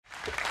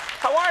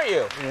how are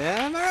you?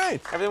 Yeah, I'm all right.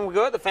 Everything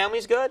good? The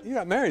family's good? You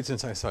got married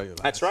since I saw you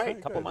last. That's right,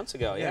 a couple months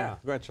ago, yeah.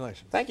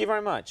 Congratulations. Thank you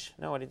very much.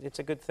 No, it's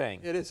a good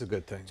thing. It is a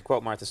good thing. To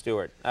quote Martha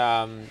Stewart. You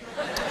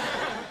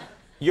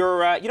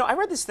know, I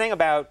read this thing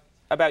about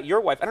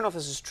your wife. I don't know if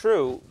this is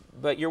true,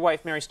 but your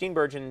wife, Mary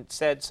Steenburgen,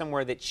 said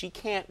somewhere that she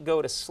can't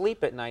go to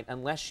sleep at night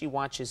unless she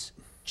watches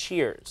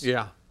Cheers.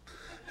 Yeah.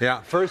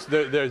 Yeah. First,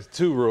 there's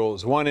two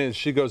rules. One is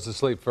she goes to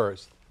sleep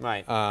first.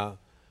 Right.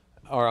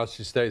 Or else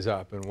she stays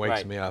up and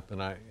wakes me up,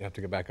 and I have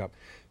to get back up.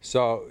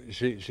 So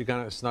she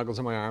kind of snuggles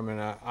in my arm, and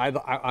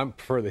I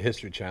prefer the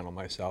History Channel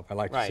myself. I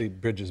like to see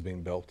bridges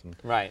being built and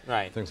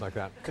things like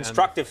that.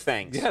 Constructive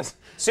things. Yes.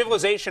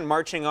 Civilization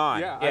marching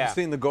on. Yeah, I've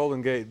seen the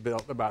Golden Gate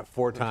built about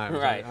 4 times.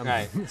 Right.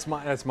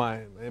 That's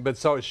my. But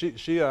so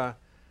she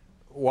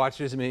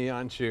watches me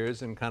on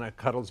Cheers and kind of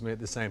cuddles me at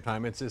the same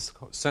time. It's this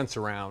sense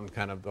around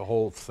kind of the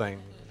whole thing.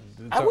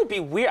 I would be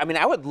weird. I mean,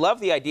 I would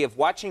love the idea of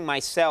watching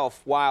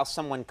myself while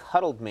someone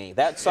cuddled me.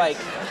 That's like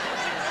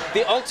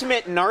the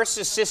ultimate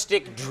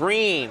narcissistic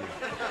dream.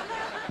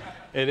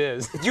 It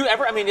is. Did you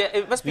ever? I mean,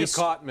 it must be. You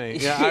caught me.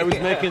 Yeah, I was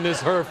making this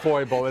her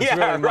foible. It's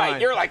really right. mine.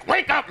 You're like,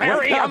 wake up,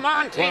 Mary! I'm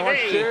on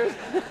TV.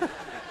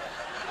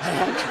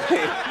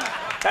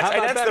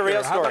 That's the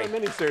real story. How about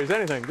a miniseries?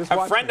 Anything. Just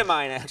a friend of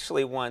mine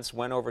actually once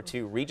went over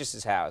to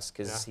Regis's house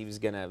because he was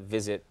going to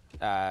visit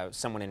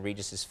someone in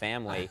Regis's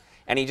family,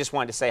 and he just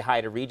wanted to say hi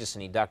to Regis,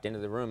 and he ducked into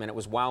the room, and it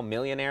was while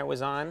Millionaire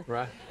was on.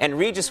 Right. And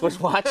Regis was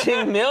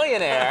watching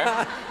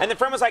Millionaire, and the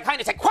friend was like, hi,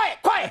 and he said, quiet,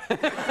 quiet!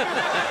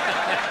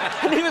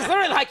 And he was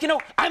literally like, you know,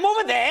 I'm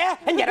over there,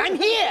 and yet I'm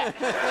here.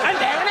 I'm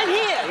there, and I'm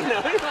here. You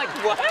know, he's like,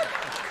 what?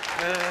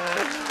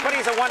 But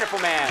he's a wonderful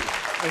man.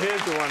 He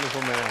is a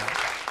wonderful man.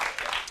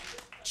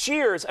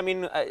 Cheers. I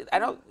mean,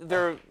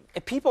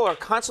 people are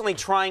constantly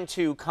trying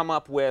to come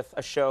up with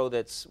a show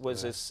that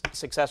was as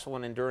successful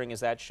and enduring as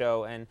that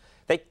show, and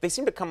they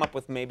seem to come up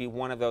with maybe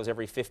one of those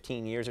every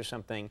 15 years or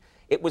something.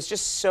 It was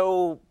just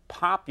so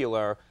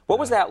popular. What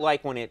was that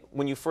like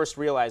when you first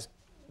realized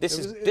this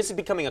is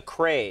becoming a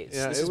craze?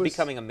 Yeah, this is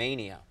becoming a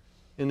mania.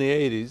 In the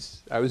 80s,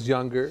 I was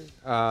younger.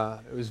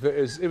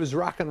 It was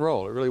rock and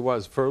roll. It really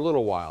was for a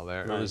little while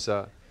there. Right. It was.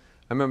 I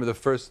remember the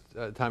first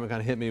time it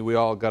kind of hit me, we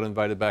all got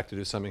invited back to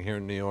do something here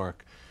in New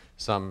York,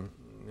 some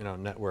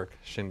network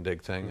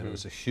shindig thing, and it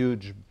was a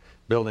huge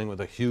building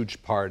with a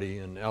huge party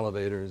and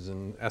elevators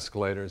and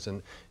escalators,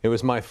 and it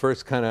was my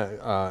first kind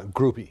of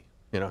groupie,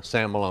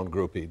 Sam Malone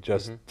groupie.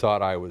 Just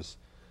thought I was,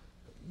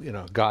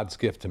 God's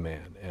gift to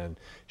man, and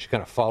she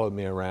kind of followed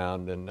me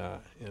around, and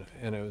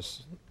it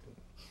was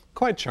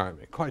quite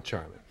charming, quite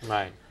charming.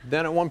 Right.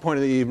 Then at one point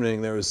in the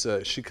evening, there was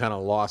she kind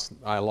of lost.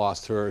 I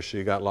lost her.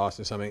 She got lost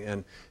or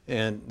something,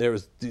 and there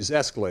was these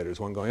escalators,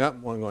 one going up,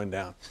 one going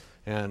down,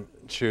 and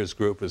Cheers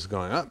group was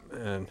going up,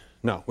 and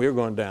no, we were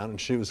going down, and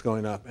she was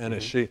going up, and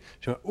as she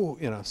went, ooh,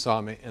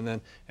 saw me, and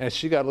then as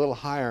she got a little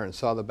higher and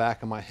saw the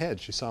back of my head,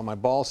 she saw my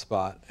bald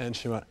spot, and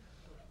she went,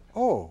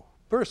 oh,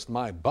 burst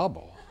my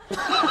bubble.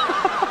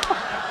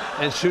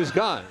 And she was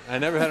gone. I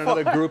never had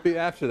another groupie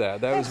after that.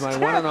 That was my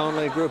one and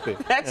only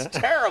groupie. That's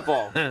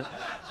terrible.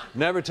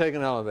 Never take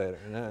an elevator.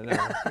 No.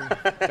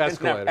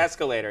 Escalator. No,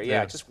 escalator,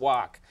 yeah, just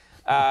walk.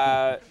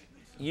 There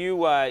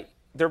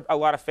are a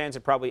lot of fans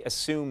that probably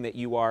assume that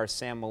you are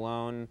Sam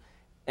Malone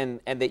and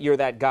that you're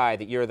that guy,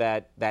 that you're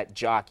that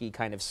jockey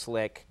kind of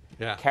slick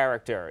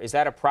character. Is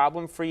that a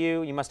problem for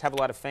you? You must have a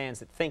lot of fans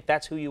that think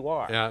that's who you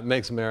are. Yeah, it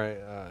makes Mary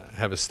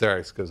have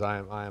hysterics because I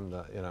am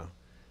the,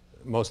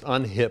 most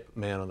unhip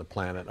man on the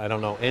planet. I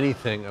don't know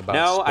anything about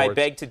sports. No, I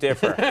beg to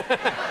differ.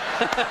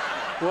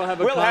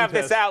 We'll have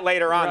this out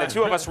later on, the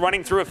two of us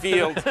running through a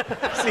field.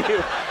 See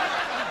you.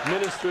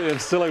 Ministry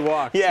of silly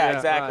walks. Yeah,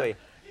 exactly.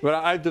 But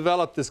I've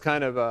developed this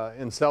kind of,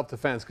 in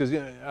self-defense, because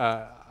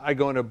I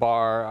go in a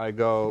bar, I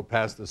go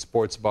past the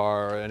sports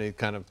bar or any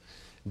kind of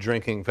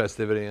drinking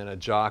festivity, and a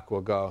jock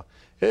will go,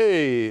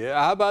 hey,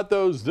 how about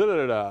those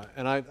da-da-da-da?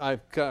 And I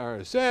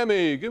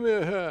Sammy, give me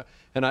a...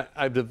 And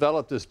I've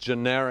developed this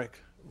generic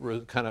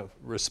kind of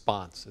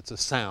response. It's a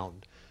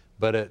sound,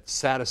 but it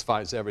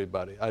satisfies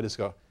everybody. I just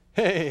go,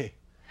 hey.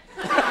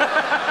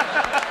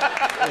 That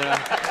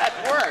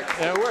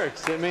works. It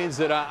works. It means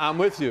that I'm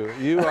with you.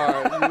 You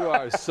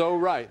are so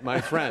right,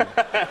 my friend.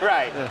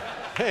 Right.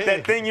 Hey.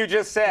 That thing you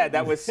just said,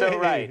 that was so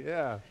right.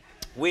 Yeah.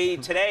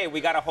 Today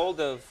we got a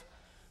hold of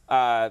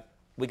a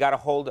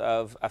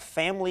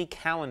family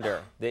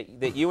calendar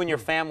that you and your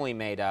family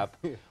made up,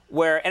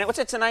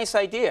 it's a nice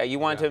idea. You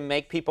want to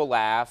make people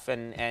laugh,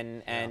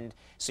 and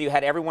so you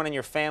had everyone in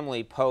your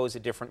family pose a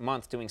different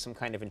month doing some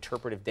kind of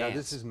interpretive dance. Now,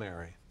 this is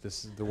Mary.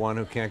 This is the one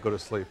who can't go to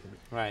sleep.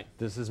 Right.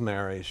 This is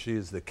Mary.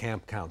 She's the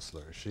camp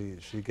counselor. She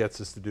gets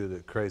us to do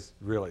the crazy,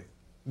 really,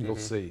 you'll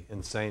see,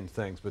 insane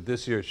things. But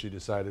this year she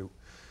decided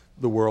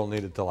the world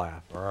needed to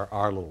laugh, or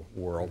our little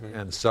world,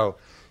 and so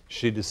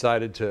she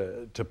decided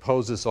to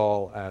pose us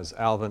all as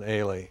Alvin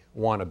Ailey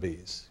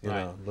wannabes,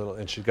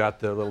 and she got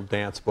the little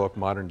dance book,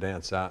 Modern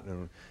Dance, out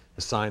and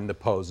assigned the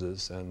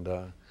poses, and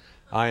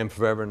I am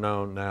forever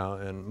known now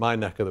in my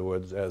neck of the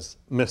woods as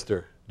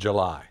Mr.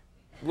 July.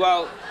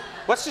 Well,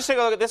 let's just take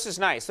a look at this. Is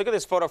nice. Look at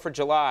this photo for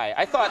July.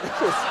 I thought this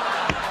was...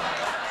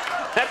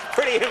 That's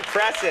pretty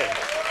impressive.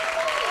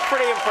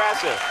 Pretty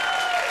impressive.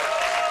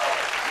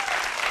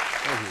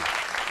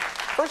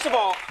 First of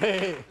all,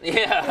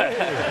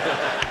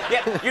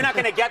 yeah, you're not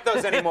going to get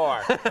those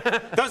anymore.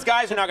 Those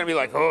guys are not going to be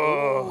like,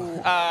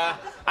 oh.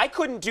 I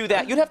couldn't do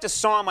that. You'd have to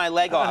saw my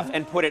leg off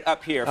and put it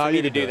up here for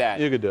me to do that.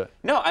 You could do it.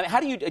 No, I mean, how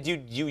do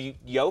you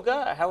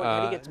yoga? How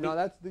do you get to be?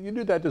 No, you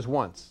do that just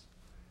once.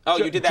 Oh,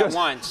 you did that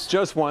once.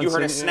 Just once. You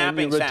heard a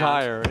snapping and you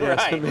retire.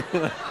 sound.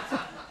 Right.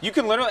 You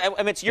can literally.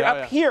 I mean, you're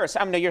up here. So,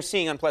 I mean, you're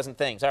seeing unpleasant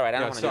things. All right, I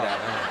don't want to do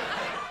that.